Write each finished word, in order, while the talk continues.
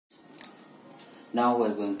Now we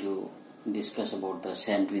are going to discuss about the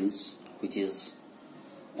sand dunes, which is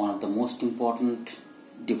one of the most important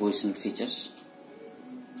depositional features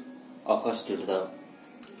occurs due to the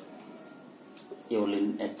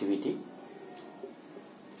Aeoline activity.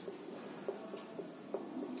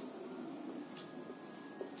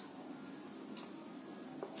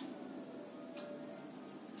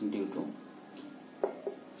 Due to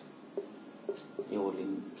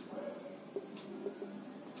Aeoline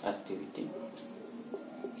activity.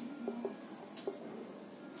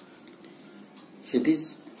 So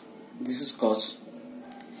this is caused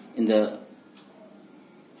in the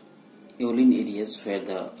Aeoline areas where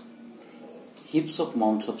the heaps of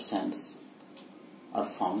mounds of sands are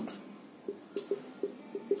found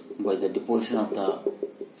by the deposition of the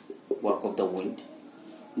work of the wind.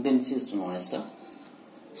 Then this is known as the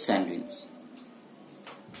sand dunes.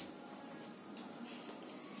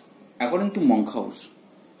 According to Monkhouse,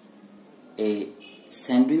 a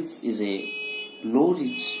sand dunes is a low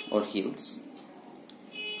ridge or hills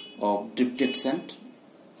of drifted sand,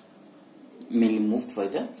 mainly moved by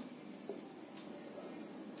the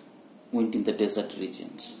wind in the desert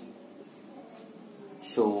regions.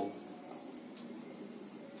 So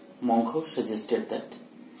Monkhouse suggested that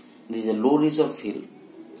there is a low ridge of hill,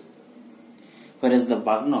 whereas the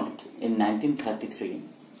Barkhan in 1933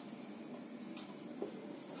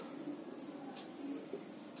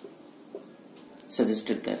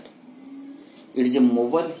 suggested that it is a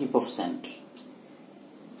mobile heap of sand.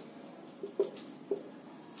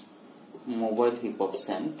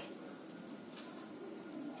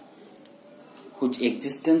 Whose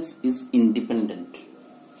existence is independent.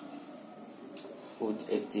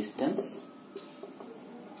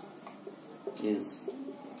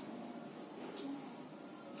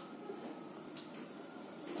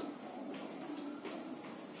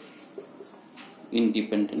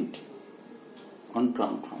 On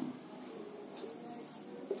ground form.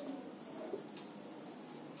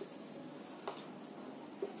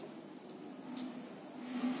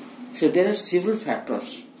 So there are several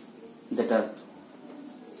factors that are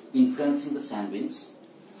influencing the sand dunes.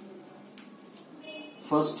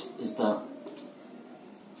 First is the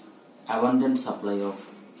abundant supply of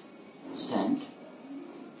sand.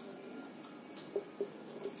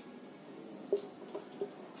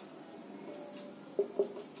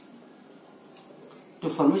 To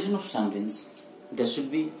formation of sand dunes, there should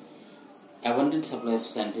be abundant supply of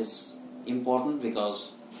sand is important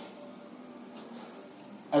because,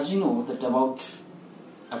 as you know, that about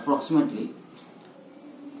approximately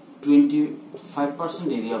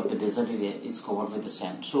 25% area of the desert area is covered with the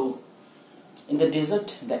sand. So in the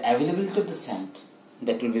desert, the availability of the sand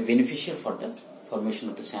that will be beneficial for the formation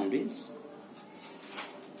of the sand dunes.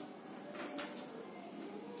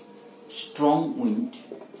 Strong wind.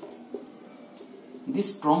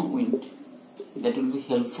 This strong wind that will be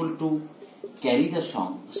helpful to carry the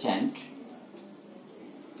sand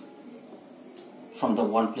from the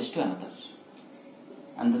one place to another.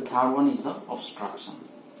 And the third one is the obstruction,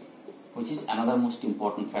 which is another most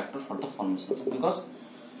important factor for the formation. Because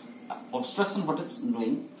obstruction, what it's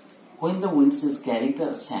doing, when the winds is carrying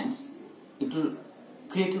the sands, it will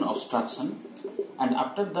create an obstruction, and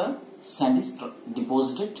after the sand is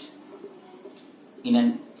deposited in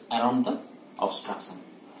and around the obstruction.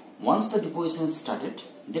 Once the deposition is started,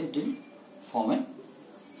 then it will form a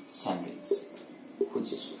sand dunes,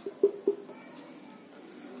 which is.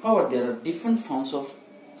 However, there are different forms of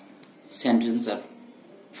sand dunes are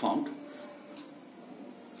found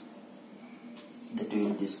that we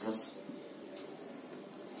will discuss.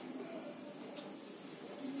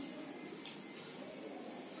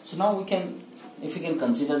 So now we can, if we can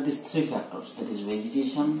consider these three factors, that is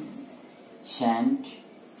vegetation, sand,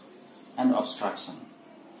 and obstruction.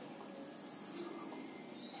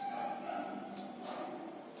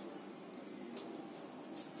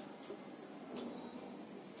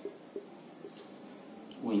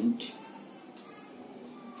 Wind,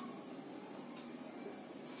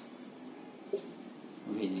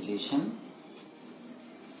 vegetation,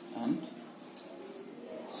 and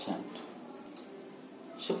sand.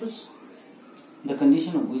 Suppose the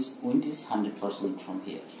condition of wind is 100% from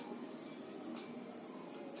here.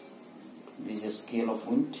 This is a scale of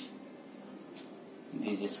wind,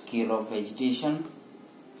 this is a scale of vegetation,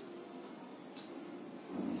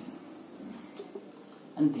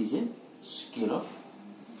 and this is a scale of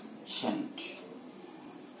sand.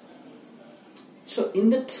 So in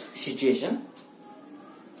that situation,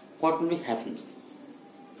 what will be happening?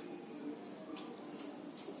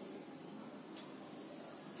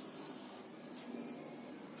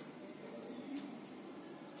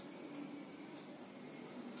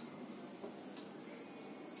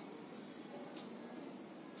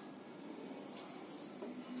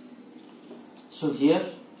 So here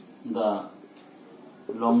the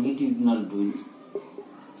longitudinal dune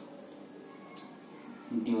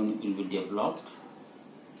will be developed.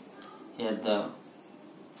 Here the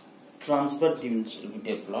transverse dunes will be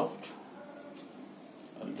developed.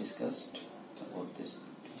 I will discuss about this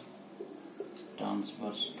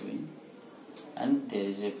transverse dune, and there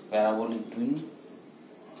is a parabolic dune.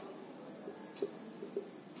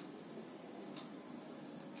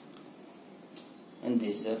 And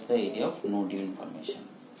this is the area of no dune formation.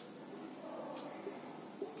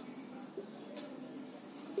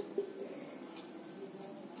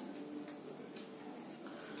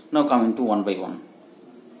 Now coming to one by one.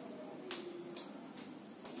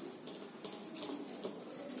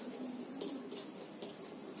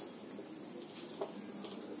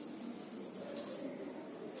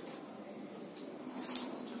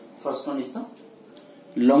 First one is the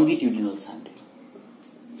longitudinal sand.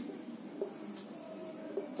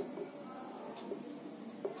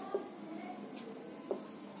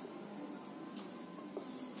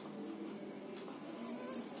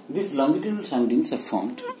 These longitudinal sand dunes are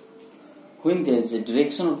formed when there is a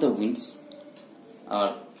direction of the winds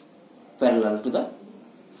are parallel to the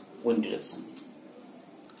wind direction.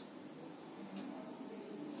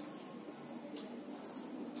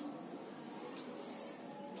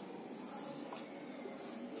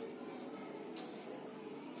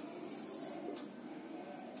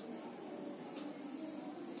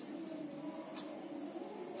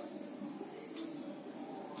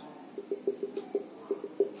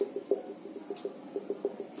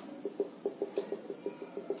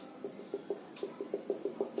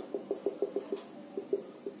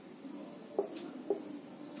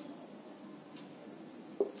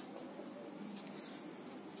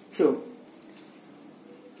 So,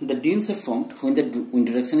 the dunes are formed when the wind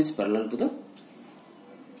direction is parallel to the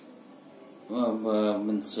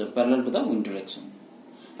wind direction,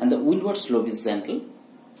 and the windward slope is gentle,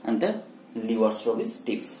 and the leeward slope is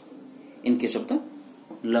stiff. In case of the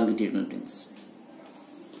longitudinal dunes,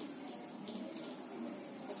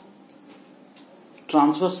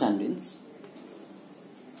 transverse sand dunes.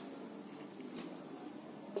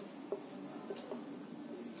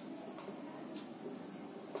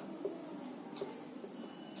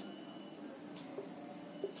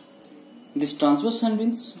 These transverse sand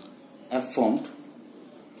dunes are formed.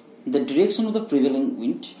 The direction of the prevailing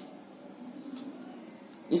wind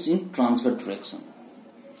is in transverse direction,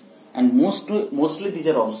 and mostly these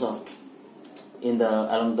are observed in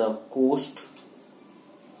along the coast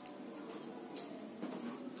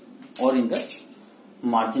or in the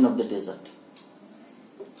margin of the desert.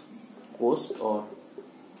 Coast or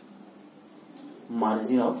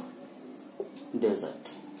margin of desert.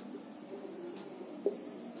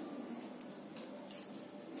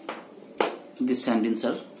 These sand dunes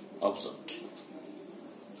are observed.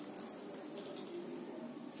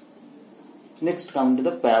 Next, come to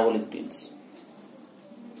the parabolic dunes.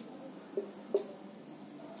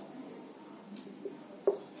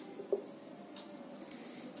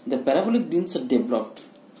 The parabolic dunes are developed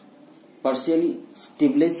partially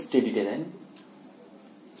stabilized steady terrain,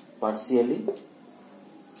 partially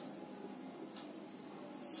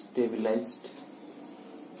stabilized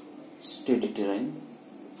steady terrain,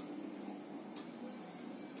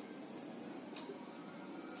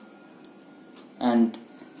 and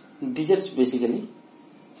these are basically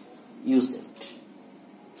U-shaped.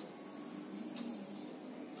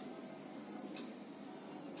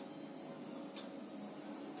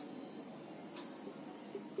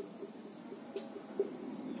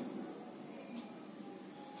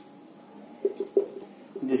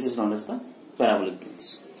 This is known as the parabolic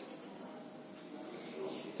dunes.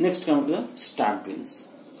 Next, come to the stark dunes.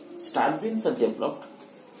 Stark dunes are developed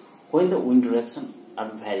when the wind direction are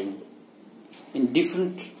varying.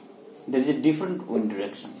 There is a different wind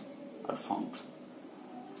direction are found.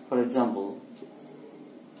 For example,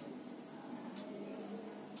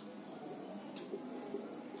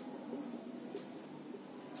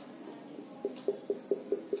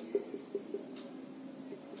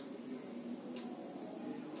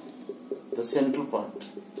 the central part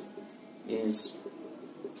is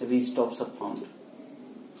ridge tops are found,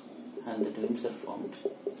 and the dunes are formed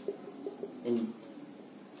in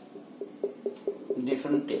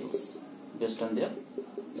different tails based on their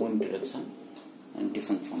wind direction and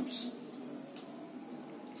different forms.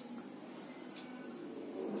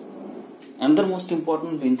 Another most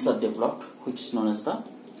important dunes are developed, which is known as the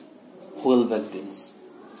whaleback dunes,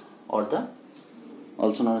 or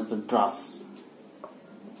also known as the drass.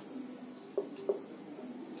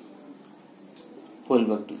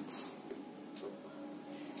 Whaleback dunes.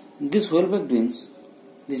 These whaleback dunes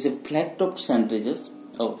This is a flat-topped sand ridges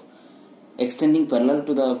extending parallel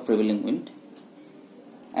to the prevailing wind,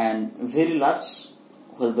 and very large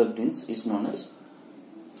whale-backed winds is known as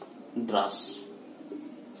drass.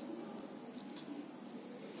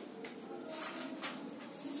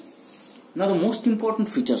 Now the most important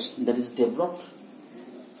features that is developed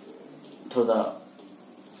through the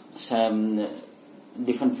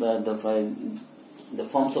different the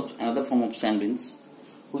forms of another form of sand winds,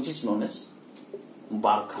 which is known as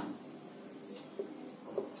Barkhan.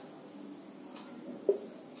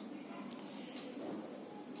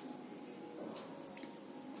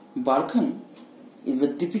 Barkhan is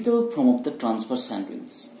a typical form of the transverse sand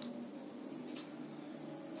winds.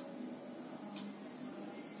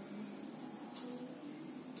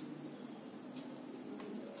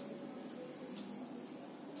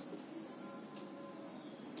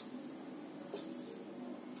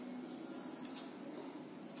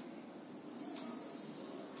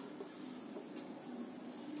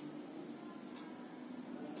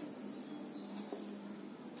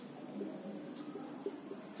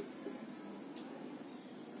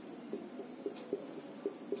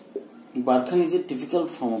 Barkhan is a typical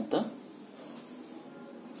form of the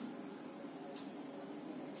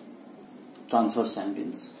transverse sand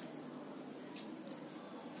winds.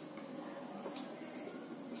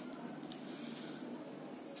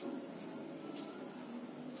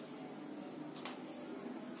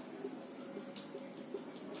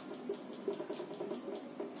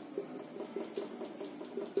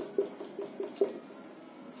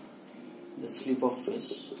 The slip of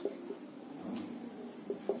fish,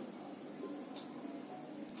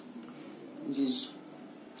 which is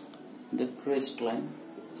the crest line,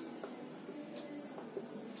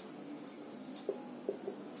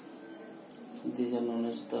 these are known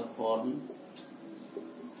as the horn,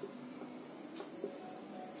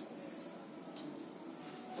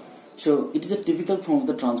 so it is a typical form of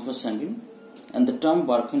the transverse sand wind, and the term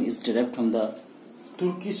Barkhan is derived from the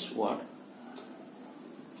Turkish word,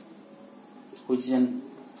 which is an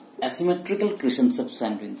asymmetrical crescent of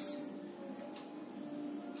sand winds,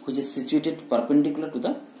 which is situated perpendicular to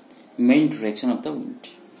the main direction of the wind.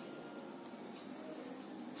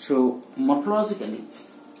 So morphologically,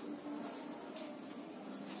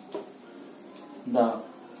 the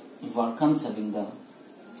Barkhans having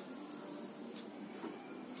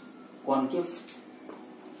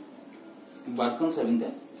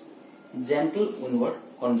the gentle windward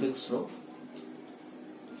convex slope,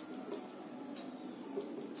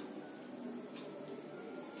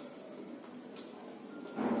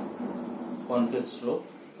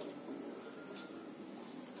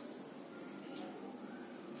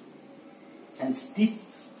 and steep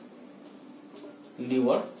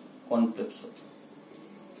leeward concave slope.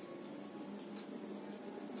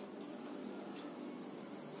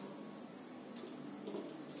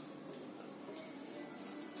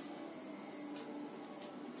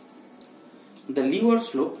 The leeward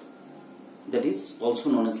slope, that is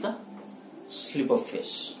also known as the slip of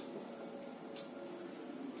fish.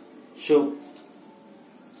 So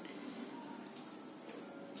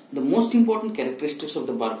the most important characteristics of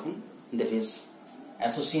the Barkhan, that is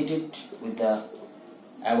associated with the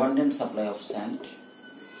abundant supply of sand,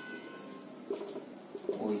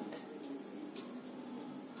 with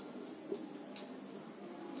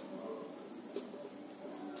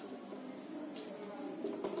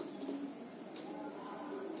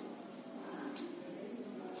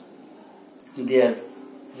their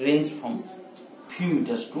range from few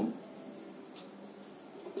meters to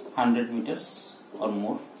 100 meters or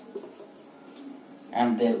more,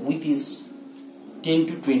 and their width is 10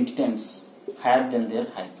 to 20 times higher than their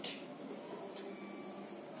height.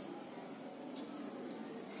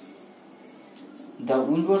 The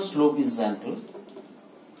windward slope is gentle,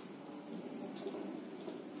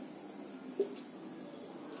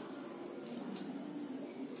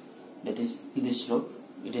 that is this slope,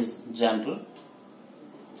 it is gentle,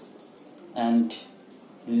 and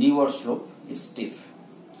leeward slope is steep.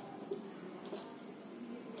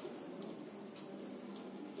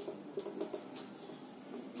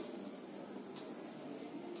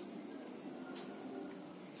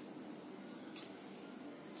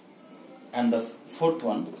 And the fourth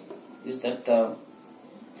one is that the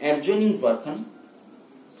adjoining Barkhan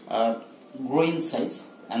are grow in size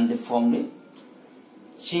and they form a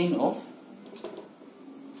chain of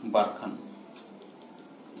Barkhan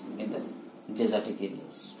in the desertic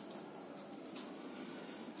areas.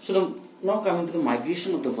 So now coming to the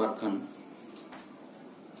migration of the Barkhan.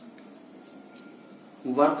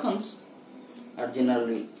 Barkhans are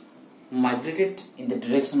generally migrated in the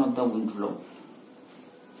direction of the wind flow,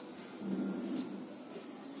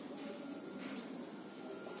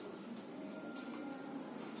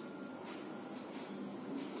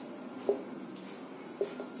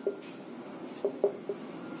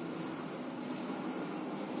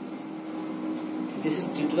 This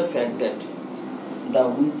is due to the fact that the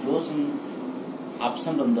wind blows in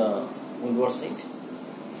absent on the windward side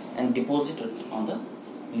and deposited on the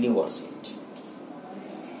leeward side.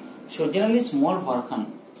 So generally small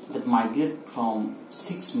Barkhan that migrate from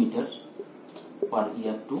 6 meters per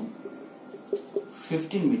year to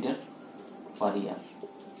 15 meters per year.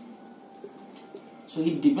 So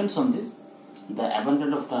it depends on this, the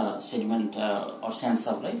abundance of the sediment or sand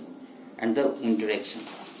supply and the wind direction.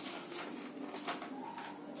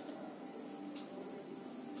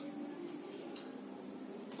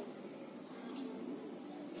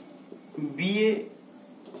 B.A.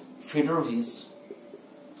 Fedorovich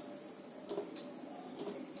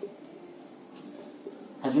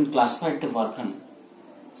has been classified the Barkhan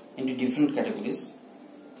into different categories.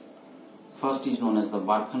 First is known as the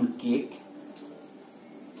Barkhan cake.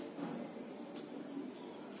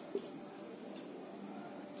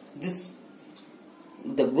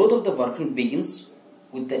 The growth of the Barkhan begins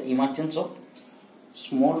with the emergence of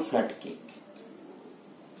small flat cake,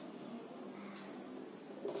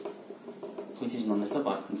 which is known as the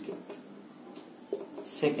Barkhan cake.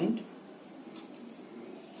 Second,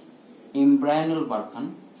 embryonal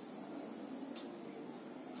Barkhan.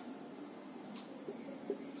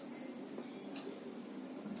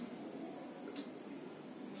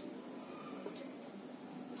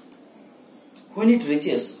 When it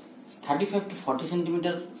reaches 35 to 40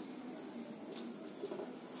 centimeter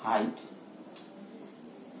height,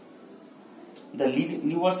 the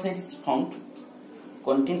leeward side is found to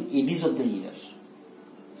contain eddies of the ear.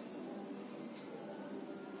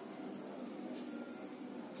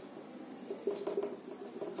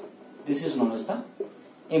 This is known as the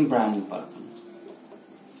embryonic Barkhan.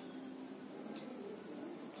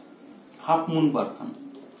 Half moon Barkhan.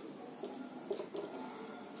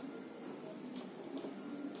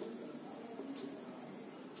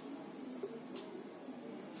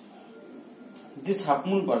 This half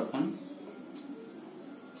moon Barkhan,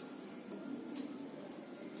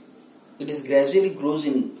 it is gradually grows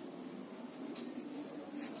in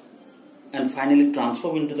and finally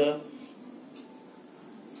transform into the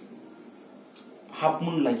half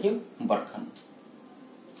moon like a Barkhan.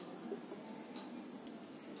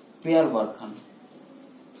 Pair Barkhan.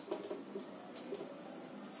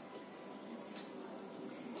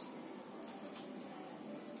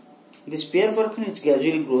 This pair Barkhan is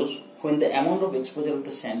gradually grows when the amount of exposure of the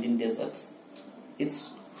sand in deserts is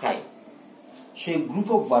high. So a group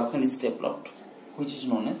of Barkhan is developed, which is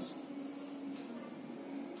known as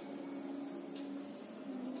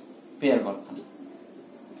pair Barkhan.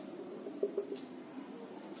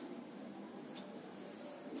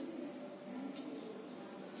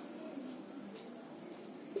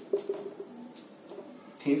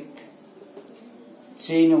 Fifth,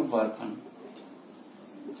 chain of Barkhan.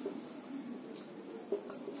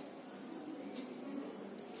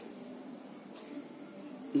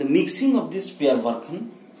 The mixing of this pair Barkhan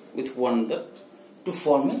with one another to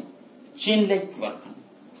form a chain-like Barkhan.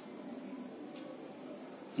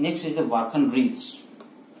 Next is the Barkhan wreaths.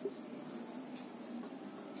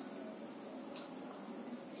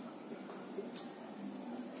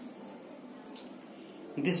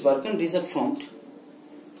 These Barkhan wreaths are formed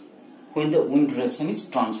when the wind direction is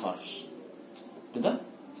transverse to the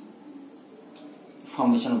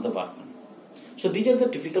formation of the Barkhan. So these are the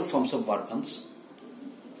typical forms of Barkhans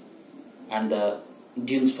and the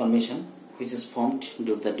dunes formation, which is formed due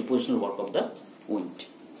to the depositional work of the wind.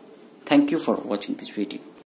 Thank you for watching this video.